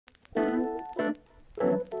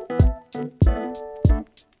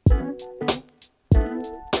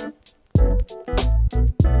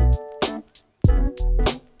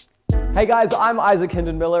Hey guys, I'm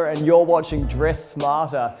Hinden-Miller and you're watching Dress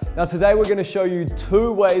Smarter. Now today we're going to show you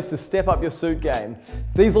 2 ways to step up your suit game.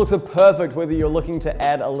 These looks are perfect whether you're looking to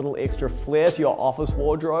add a little extra flair to your office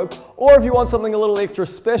wardrobe or if you want something a little extra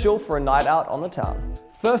special for a night out on the town.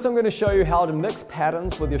 First I'm going to show you how to mix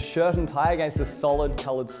patterns with your shirt and tie against a solid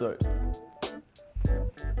colored suit.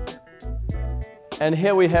 And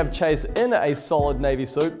here we have Chase in a solid navy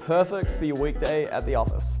suit, perfect for your weekday at the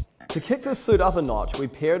office. To kick this suit up a notch, we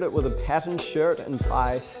paired it with a patterned shirt and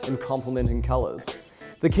tie in complementing colors.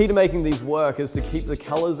 The key to making these work is to keep the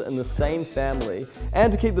colors in the same family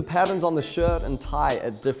and to keep the patterns on the shirt and tie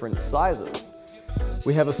at different sizes.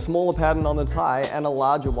 We have a smaller pattern on the tie and a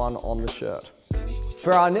larger one on the shirt.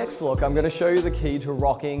 For our next look, I'm going to show you the key to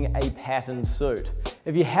rocking a patterned suit.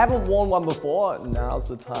 If you haven't worn one before, now's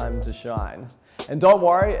the time to shine. And don't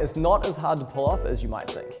worry, it's not as hard to pull off as you might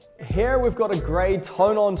think. Here we've got a grey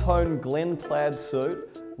tone-on-tone Glen plaid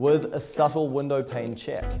suit with a subtle window pane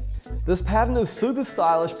check. This pattern is super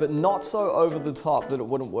stylish but not so over the top that it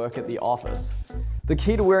wouldn't work at the office. The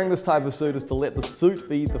key to wearing this type of suit is to let the suit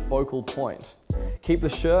be the focal point. Keep the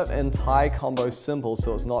shirt and tie combo simple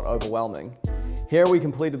so it's not overwhelming. Here we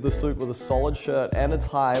completed the suit with a solid shirt and a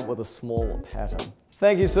tie with a small pattern.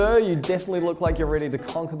 Thank you, sir. You definitely look like you're ready to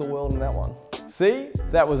conquer the world in that one. See?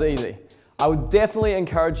 That was easy. I would definitely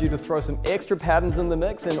encourage you to throw some extra patterns in the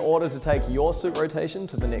mix in order to take your suit rotation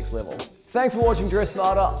to the next level. Thanks for watching Dress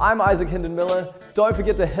Smarter. I'm Hinden-Miller. Don't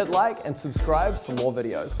forget to hit like and subscribe for more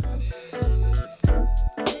videos.